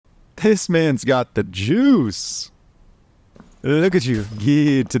This man's got the juice. Look at you,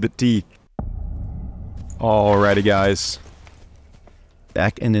 geared to the teeth. Alrighty, guys.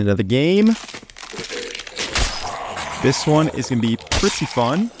 Back in another game. This one is going to be pretty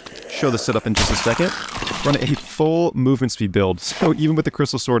fun. Show the setup in just a second. Run a full movement speed build. So even with the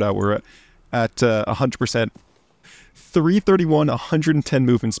crystal sword out, we're at 100%. 331, 110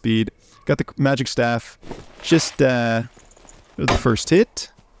 movement speed. Got the magic staff. Just the first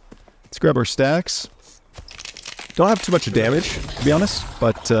hit. Let's grab our stacks. Don't have too much damage, to be honest.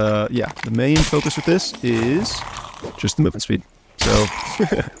 But yeah, the main focus with this is just the movement speed. So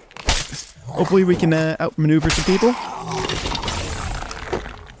hopefully we can outmaneuver some people.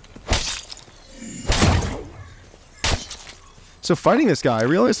 So fighting this guy, I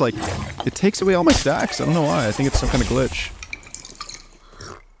realized, like, it takes away all my stacks. I don't know why. I think it's some kind of glitch.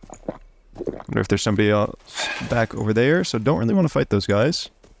 I wonder if there's somebody else back over there. So don't really want to fight those guys.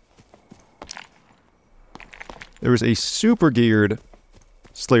 There was a super geared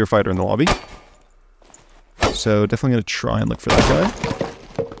Slayer fighter in the lobby. So definitely going to try and look for that guy.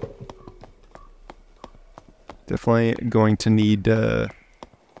 Definitely going to need...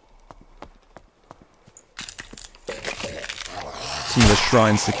 some of the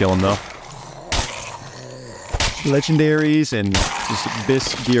shrines to kill him, though. Legendaries and just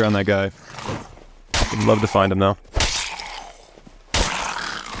this gear on that guy. Would love to find him, though.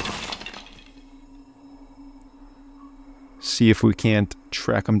 See if we can't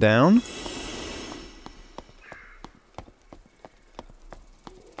track him down.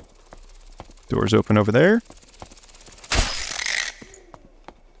 Doors open over there.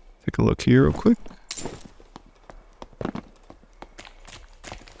 Take a look here real quick.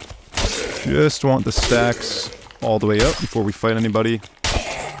 Just want the stacks all the way up before we fight anybody,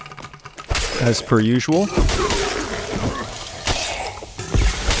 as per usual.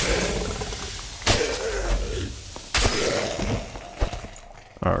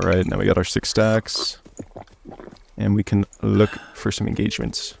 Alright, now we got our 6 stacks, and we can look for some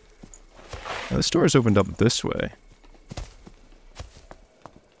engagements. Now this door is opened up this way.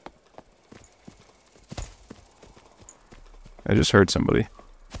 I just heard somebody.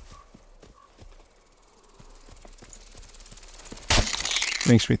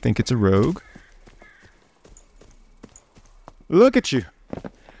 Makes me think it's a rogue. Look at you!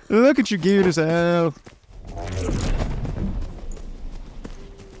 Look at you, geared as hell!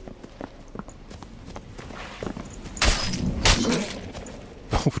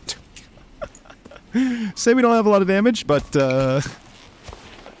 Oh, say we don't have a lot of damage, but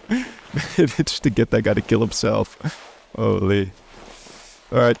just to get that guy to kill himself. Holy.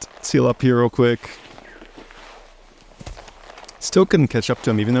 Alright, let's heal up here real quick. Still couldn't catch up to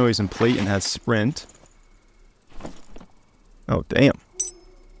him, even though he's in plate and has sprint. Oh, damn.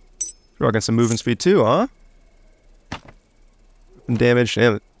 Rocking some movement speed too, huh? And damage.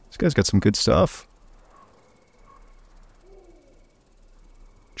 Damn, this guy's got some good stuff.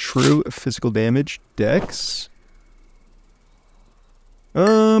 True physical damage. Dex.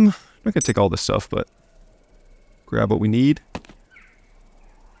 I'm not gonna take all this stuff, but grab what we need.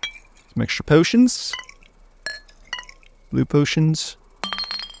 Some extra potions. Blue potions.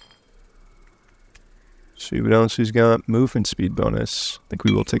 See what else he's got. Movement speed bonus. I think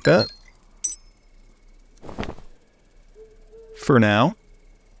we will take that. For now.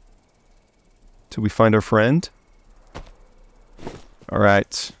 Till we find our friend.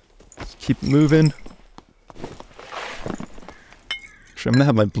 Alright. Let's keep moving. Actually, I'm gonna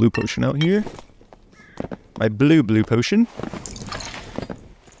have my blue potion out here. My blue potion.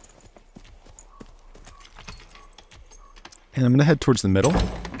 And I'm going to head towards the middle.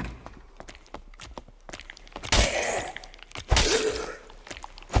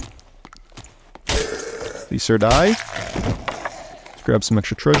 Please, sir, die. Let's grab some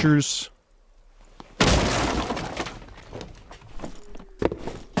extra treasures.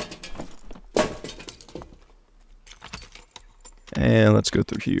 And let's go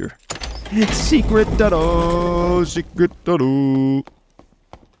through here. It's secret dodo, secret dodo.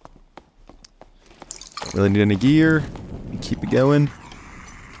 Don't really need any gear. Keep it going.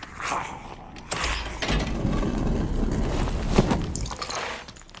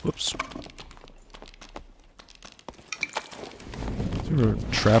 Whoops. Is there a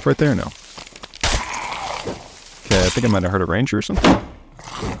trap right there? No. Okay, I think I might have heard a ranger or something.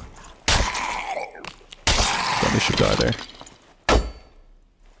 Probably should die there.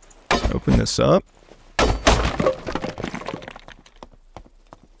 Let's open this up.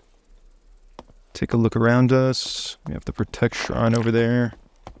 Take a look around us. We have the protect shrine over there.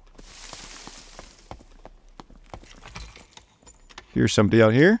 Here's somebody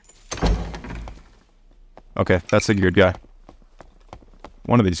out here. Okay, that's the geared guy.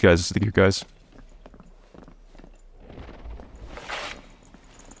 One of these guys is the geared guys.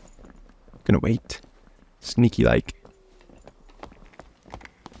 Gonna wait. Sneaky like.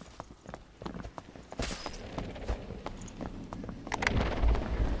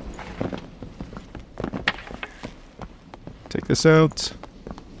 Take this out.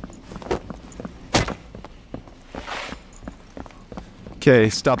 Okay,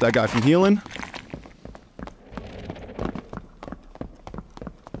 stop that guy from healing.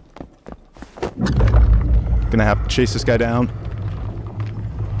 Gonna have to chase this guy down.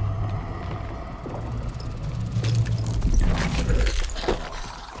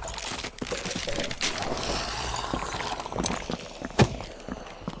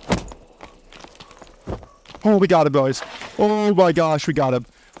 Oh, we got him, boys. Oh my gosh, we got him.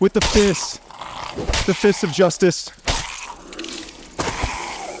 With the fist. The fist of justice.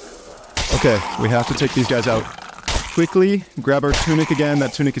 Okay, we have to take these guys out quickly. Grab our tunic again.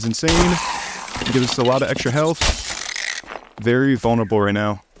 That tunic is insane. It gives us a lot of extra health. Very vulnerable right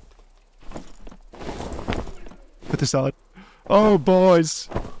now. Put this out. Oh, boys.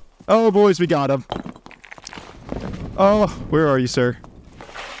 Oh, boys, we got him. Oh, where are you, sir?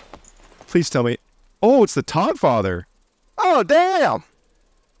 Please tell me. Oh, it's the Toddfather. Oh, damn.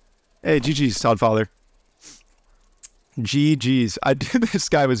 Hey, GG's, Toddfather. GG's. I did. This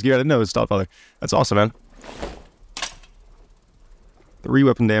guy was geared. I didn't know it was Toddfather. That's awesome, man. 3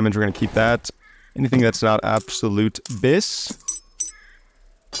 weapon damage. We're going to keep that. Anything that's not absolute bis,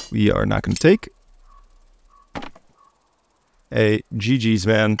 we are not going to take. Hey, GG's,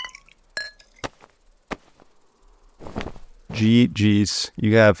 man. GG's.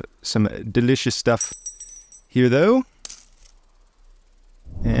 You have some delicious stuff here, though.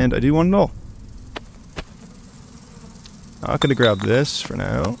 And I do want it all. Not gonna grab this for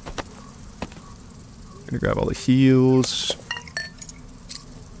now. Gonna grab all the heals.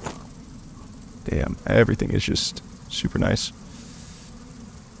 Damn, everything is just super nice.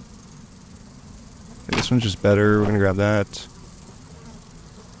 Okay, this one's just better. We're gonna grab that.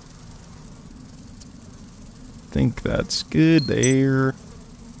 I think that's good there.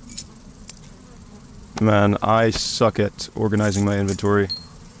 Man, I suck at organizing my inventory.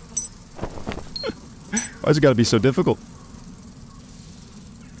 Why's it gotta be so difficult?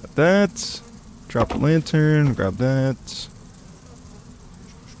 Got that. Drop the lantern, grab that.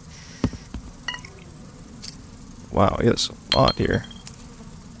 Wow, yes, a lot here.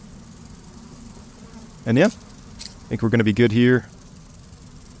 And yeah, I think we're gonna be good here.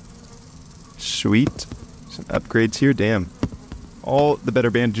 Sweet. Some upgrades here, damn. All the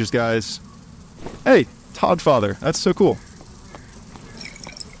better bandages, guys. Hey, Toddfather, that's so cool.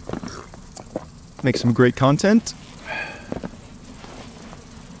 Make some great content.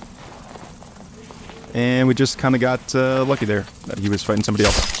 And we just kind of got lucky there that he was fighting somebody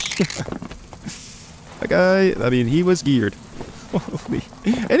else. That guy, I mean, he was geared. Holy.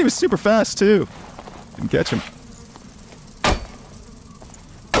 And he was super fast, too. Didn't catch him.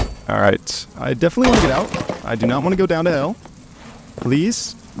 Alright, I definitely want to get out. I do not want to go down to hell.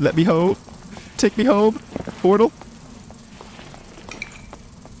 Please, let me home. Take me home. Portal.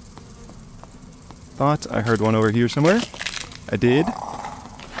 Thought I heard one over here somewhere. I did.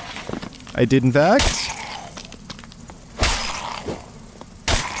 I did, in fact.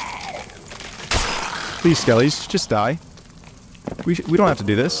 Please, skellies, just die. We don't have to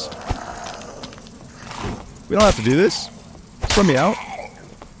do this. We don't have to do this. Just let me out.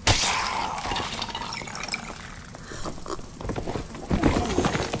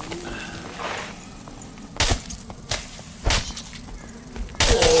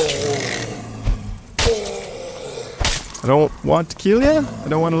 I don't want to kill you. I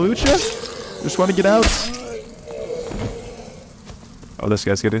don't want to loot you. Just want to get out. Oh, this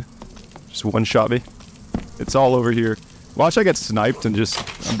guy's gonna just one-shot me. It's all over here. Watch I get sniped and just...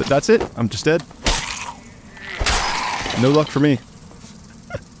 that's it. I'm just dead. No luck for me.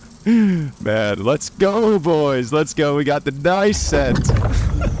 Man, let's go, boys. Let's go. We got the nice set.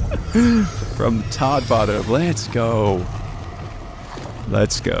 From Toddfather. Let's go.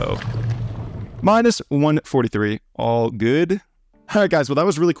 Let's go. Minus 143. All good. Alright, guys. Well, that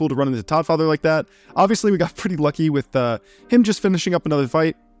was really cool to run into Toddfather like that. Obviously, we got pretty lucky with him just finishing up another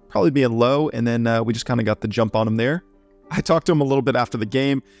fight. Probably being low, and then we just kind of got the jump on him there. I talked to him a little bit after the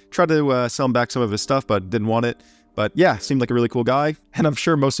game. Tried to sell him back some of his stuff, but didn't want it. But yeah, seemed like a really cool guy. And I'm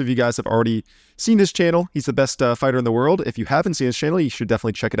sure most of you guys have already seen his channel. He's the best fighter in the world. If you haven't seen his channel, you should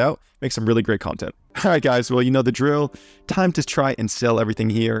definitely check it out. Makes some really great content. Alright, guys. Well, you know the drill. Time to try and sell everything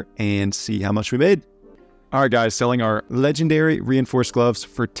here and see how much we made. All right, guys, selling our legendary reinforced gloves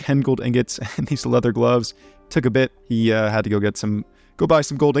for 10 gold ingots and these leather gloves. Took a bit. He had to go buy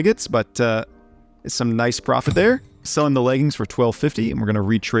some gold ingots, but it's some nice profit there. Selling the leggings for 1250, and we're going to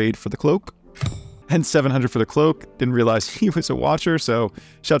retrade for the cloak. And 700 for the cloak. Didn't realize he was a watcher, so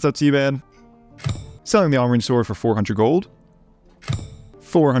shouts out to you, man. Selling the armoring sword for 400 gold.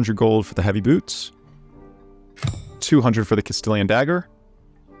 400 gold for the heavy boots. 200 for the Castilian dagger.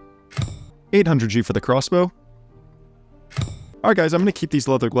 800G for the crossbow. Alright guys, I'm going to keep these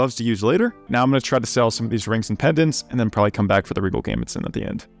leather gloves to use later. Now I'm going to try to sell some of these rings and pendants, and then probably come back for the regal gambits at the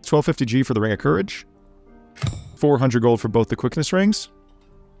end. 1250G for the ring of courage. 400 gold for both the quickness rings.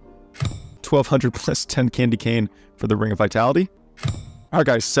 1200 plus 10 candy cane for the ring of vitality. Alright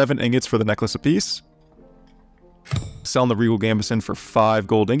guys, 7 ingots for the necklace apiece. Selling the regal gambeson for 5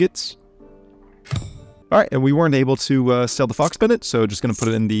 gold ingots. Alright, and we weren't able to sell the fox pendant, so just going to put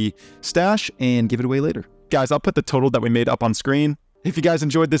it in the stash and give it away later. Guys, I'll put the total that we made up on screen. If you guys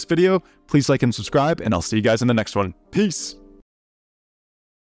enjoyed this video, please like and subscribe, and I'll see you guys in the next one. Peace!